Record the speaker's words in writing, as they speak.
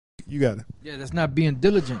You got it. Yeah, that's not being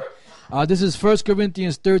diligent. This is 1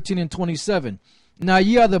 Corinthians 13 and 27. Now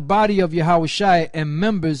ye are the body of Yahushua and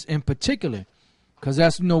members in particular. Because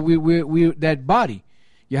that's, we that body.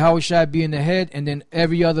 Yahushua being the head, and then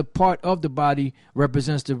every other part of the body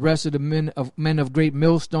represents the rest of the men of great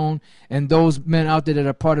millstone, and those men out there that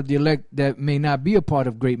are part of the elect that may not be a part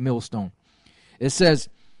of great millstone. It says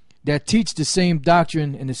that teach the same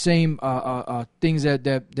doctrine and the same things that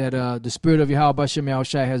the Spirit of Yahweh Shem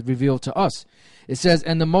Yahushua has revealed to us. It says,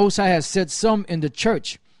 and the Most High has set some in the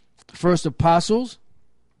church, first apostles,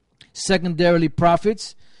 secondarily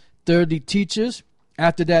prophets, thirdly teachers,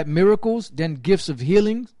 after that miracles, then gifts of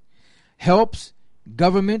healing, helps,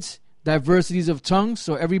 governments, diversities of tongues.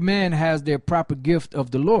 So every man has their proper gift of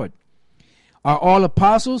the Lord. Are all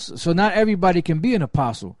apostles? So not everybody can be an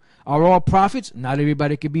apostle. Are all prophets? Not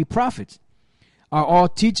everybody can be prophets. Are all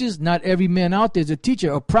teachers? Not every man out there is a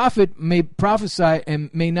teacher. A prophet may prophesy and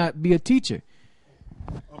may not be a teacher.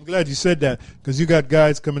 I'm glad you said that, because you got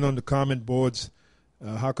guys coming on the comment boards.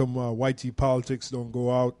 How come white tea politics don't go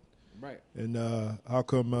out? Right. And how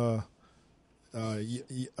come,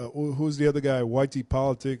 who's the other guy? White tea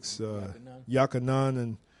politics, Yakanan,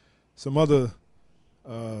 and some other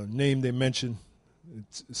name they mentioned.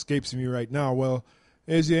 It escapes me right now. Well,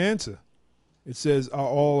 here's your answer. It says, are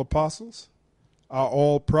all apostles? Are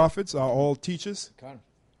all prophets? Are all teachers?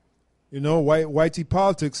 You know, white tea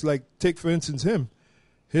politics, like, take for instance him.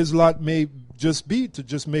 His lot may just be to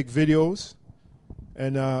just make videos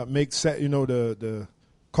and make the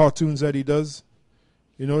cartoons that he does.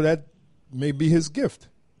 You know, that may be his gift.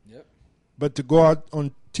 Yep. But to go out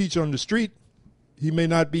and teach on the street, he may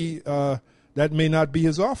not be. That may not be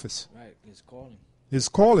his office. Right. His calling. His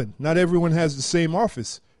calling. Not everyone has the same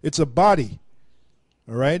office. It's a body.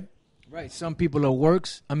 All right. Right. Some people are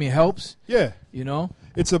helps. Yeah. You know.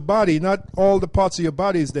 It's a body. Not all the parts of your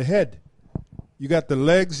body is the head. You got the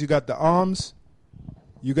legs, you got the arms,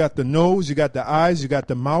 you got the nose, you got the eyes, you got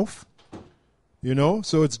the mouth. You know,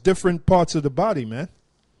 so it's different parts of the body, man.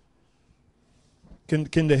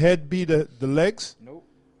 Can the head be the legs? Nope.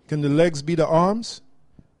 Can the legs be the arms?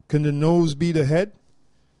 Can the nose be the head?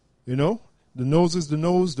 You know, the nose is the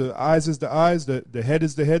nose, the eyes is the eyes, the head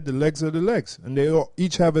is the head, the legs are the legs. And they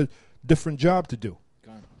each have a different job to do.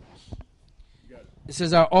 It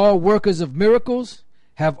says, are all workers of miracles?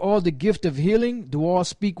 Have all the gift of healing? Do all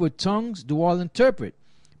speak with tongues? Do all interpret?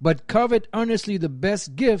 But covet earnestly the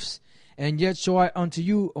best gifts, and yet show I unto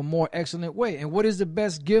you a more excellent way. And what is the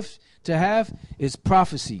best gift to have? Is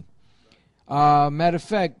prophecy. Matter of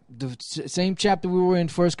fact, the same chapter we were in,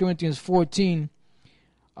 1 Corinthians 14,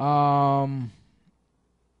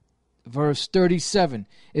 verse 37.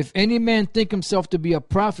 If any man think himself to be a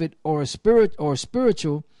prophet or a spirit or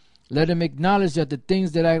spiritual, let him acknowledge that the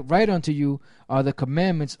things that I write unto you are the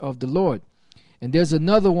commandments of the Lord. And there's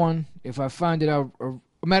another one, if I find it out.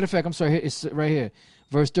 Matter of fact, I'm sorry, it's right here.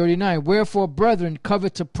 Verse 39, wherefore, brethren,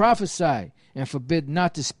 covet to prophesy, and forbid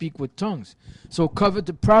not to speak with tongues. So covet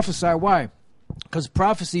to prophesy, why? Because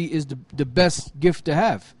prophecy is the best gift to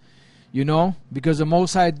have, you know, because the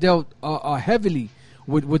Most High dealt heavily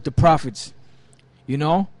with the prophets, you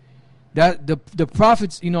know. That the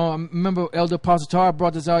prophets, you know, I remember Elder Apostle Tara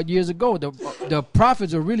brought this out years ago. The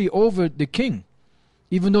prophets are really over the king.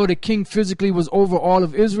 Even though the king physically was over all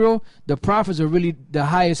of Israel, the prophets are really the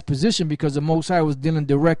highest position because the Most High was dealing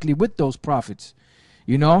directly with those prophets.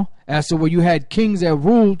 You know, as to where you had kings that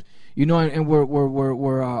ruled, you know, and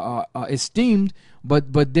were esteemed,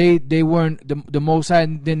 but they weren't, the Most High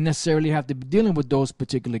didn't necessarily have to be dealing with those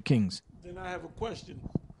particular kings. Then I have a question.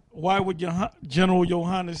 Why would General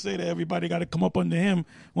Johannes say that everybody got to come up under him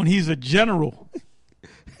when he's a general?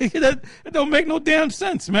 It don't make no damn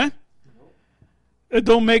sense, man. It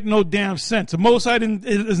don't make no damn sense. The Most High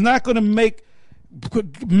is not going to make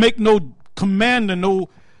no commander, no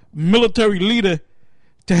military leader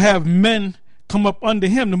to have men come up under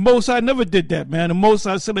him. The Most High never did that, man. The Most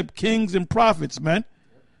High set up kings and prophets, man.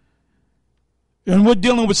 And we're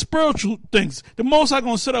dealing with spiritual things. The Most High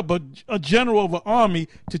going to set up a general of an army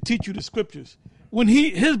to teach you the scriptures when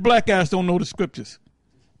his black ass don't know the scriptures.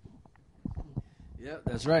 Yeah,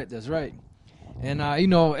 that's right. That's right. And you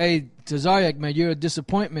know, hey, Tazaryak, man, you're a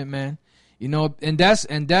disappointment, man. You know, and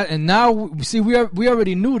now see, we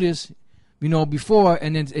already knew this, you know, before,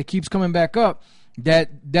 and then it keeps coming back up.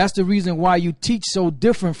 That's the reason why you teach so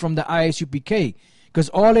different from the ISUPK. Because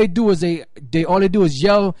all they do is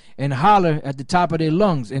yell and holler at the top of their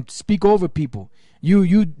lungs and speak over people.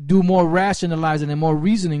 You do more rationalizing and more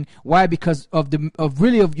reasoning. Why? Because of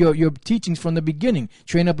your teachings from the beginning.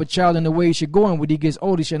 Train up a child in the way he should go, and when he gets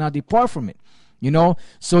old, he shall not depart from it. You know,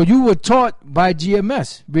 so you were taught by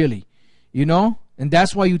GMS, really, you know, and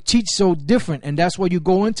that's why you teach so different, and that's why you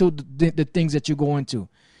go into the things that you go into,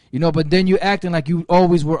 you know. But then you're acting like you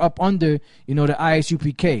always were up under, you know, the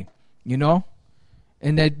ISUPK, you know.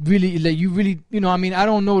 And that really, like, you really, you know, I mean, I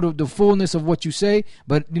don't know the fullness of what you say,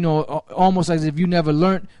 but, you know, almost as if you never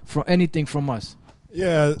learned from anything from us.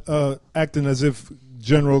 Yeah, acting as if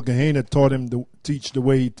General Gehenna taught him to teach the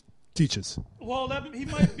way he teaches. Well, he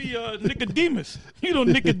might be Nicodemus. You know,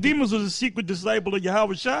 Nicodemus was a secret disciple of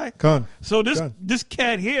Yahweh Shai. So this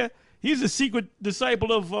cat here, he's a secret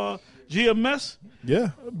disciple of GMS.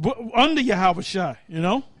 Yeah. Under Yahweh Shai, you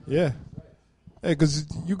know? Yeah. Hey, because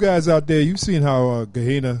you guys out there, you've seen how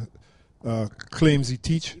Gehenna claims he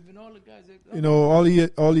teach. You know, all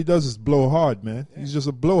he does is blow hard, man. Yeah. He's just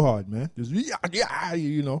a blowhard, man. Just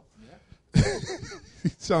you know. Yeah. He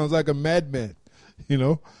sounds like a madman, you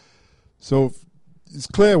know. So it's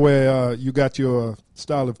clear where you got your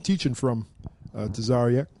style of teaching from,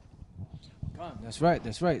 Tazariak. That's right,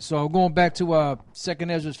 that's right. So going back to 2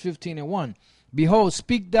 Ezra 15:1. Behold,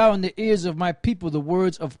 speak thou in the ears of my people the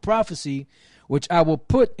words of prophecy, which I will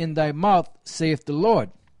put in thy mouth, saith the Lord,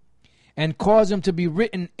 and cause them to be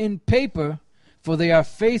written in paper, for they are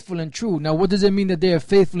faithful and true. Now, what does it mean that they are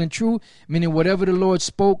faithful and true? Meaning whatever the Lord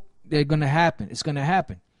spoke, they're going to happen. It's going to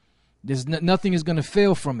happen. There's nothing is going to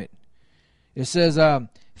fail from it. It says,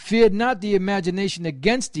 fear not the imagination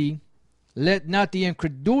against thee, let not the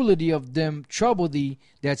incredulity of them trouble thee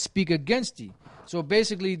that speak against thee. So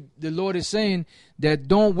basically, the Lord is saying that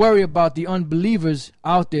don't worry about the unbelievers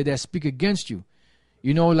out there that speak against you.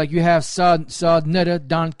 You know, like you have Saad Netta,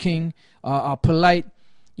 Don King, Polite,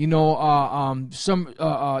 you know, some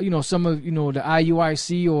of, you know, the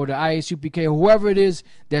IUIC or the ISUPK, or whoever it is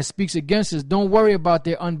that speaks against us. Don't worry about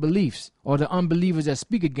their unbeliefs or the unbelievers that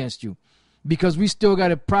speak against you, because we still got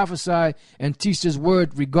to prophesy and teach this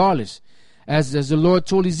word regardless, as the Lord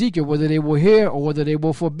told Ezekiel, whether they will hear or whether they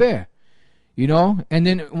will forbear. You know, and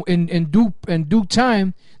then in due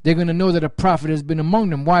time, they're going to know that a prophet has been among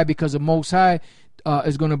them. Why? Because the Most High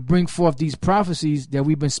is going to bring forth these prophecies that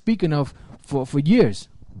we've been speaking of for years.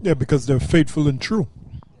 Yeah, because they're faithful and true.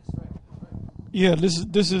 Yeah,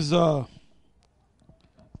 this is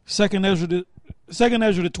Second Ezra the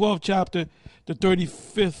 12th chapter, the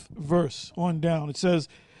 35th verse on down. It says,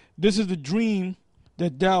 "This is the dream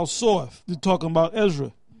that thou sawest." They're talking about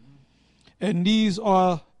Ezra, and these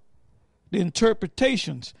are the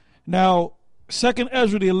interpretations. Now, 2nd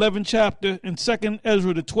Ezra, the 11th chapter, and 2nd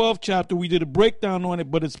Ezra, the 12th chapter, we did a breakdown on it,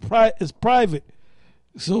 but it's private.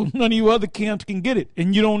 So none of you other camps can get it,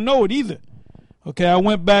 and you don't know it either. Okay, I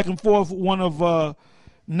went back and forth with one of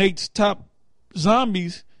Nate's top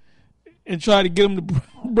zombies and tried to get him to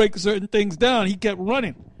break certain things down. He kept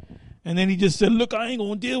running. And then he just said, look, I ain't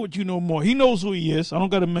going to deal with you no more. He knows who he is. I don't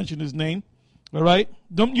got to mention his name. All right?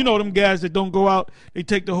 You know them guys that don't go out, they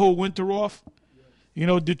take the whole winter off. You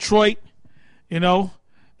know, Detroit, you know,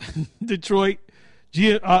 Detroit,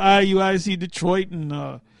 IUIC Detroit, and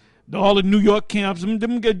all the New York camps.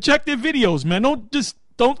 Check their videos, man.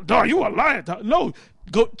 Oh, you a liar. No,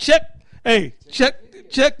 go check. Hey, check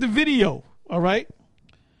the video. All right?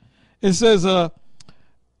 It says,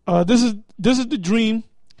 this is the dream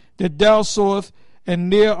that thou sawest,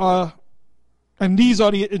 and these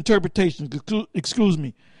are the interpretations. Excuse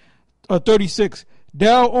me. 36.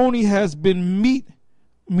 Thou only has been meet,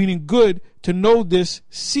 meaning good, to know this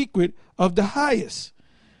secret of the highest.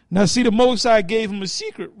 Now, see, the Most High gave him a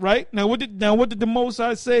secret, right? Now, what did the Most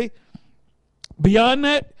High say? Beyond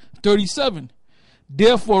that, 37.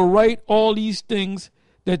 Therefore, write all these things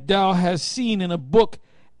that thou hast seen in a book,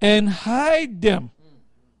 and hide them.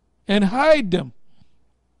 And hide them.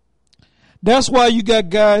 That's why you got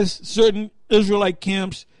guys, certain Israelite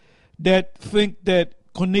camps, that think that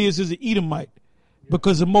Cornelius is an Edomite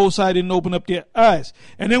because the Most High didn't open up their eyes.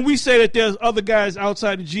 And then we say that there's other guys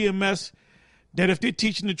outside of GMS that if they're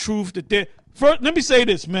teaching the truth, that they're... First, let me say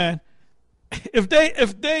this, man. If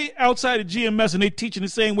they outside of GMS and they teaching the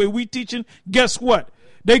same way we teaching, guess what?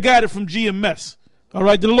 They got it from GMS. All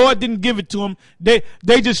right? The Lord didn't give it to them. They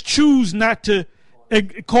just choose not to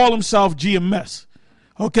call themselves GMS.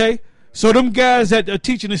 Okay? So them guys that are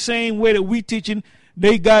teaching the same way that we teaching,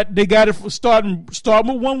 they got it from starting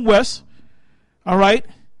with One West. All right.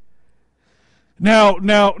 Now,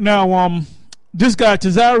 this guy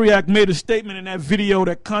Tazariak made a statement in that video,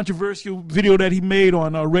 that controversial video that he made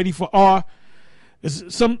on Ready for R. It's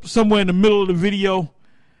somewhere in the middle of the video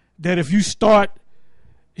that if you start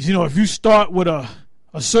with a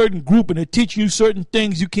certain group and they teach you certain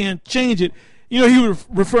things, you can't change it. You know, he was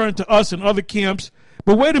referring to us and other camps.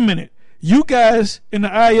 But wait a minute. You guys in the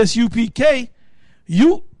ISUPK,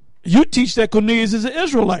 you teach that Cornelius is an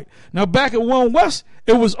Israelite. Now back at One West,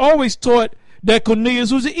 it was always taught that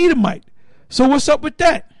Cornelius was an Edomite. So what's up with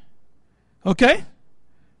that? Okay?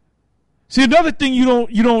 See, another thing you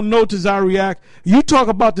don't know, Tazariak, you talk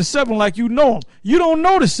about the 7 like you know them. You don't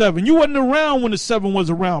know the 7. You wasn't around when the 7 was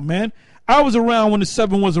around, man. I was around when the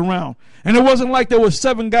 7 was around. And it wasn't like there were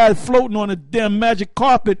 7 guys floating on a damn magic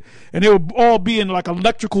carpet and they would all be in like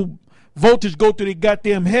electrical voltage go through their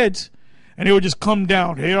goddamn heads and they would just come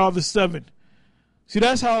down. Here are the 7. See,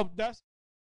 that's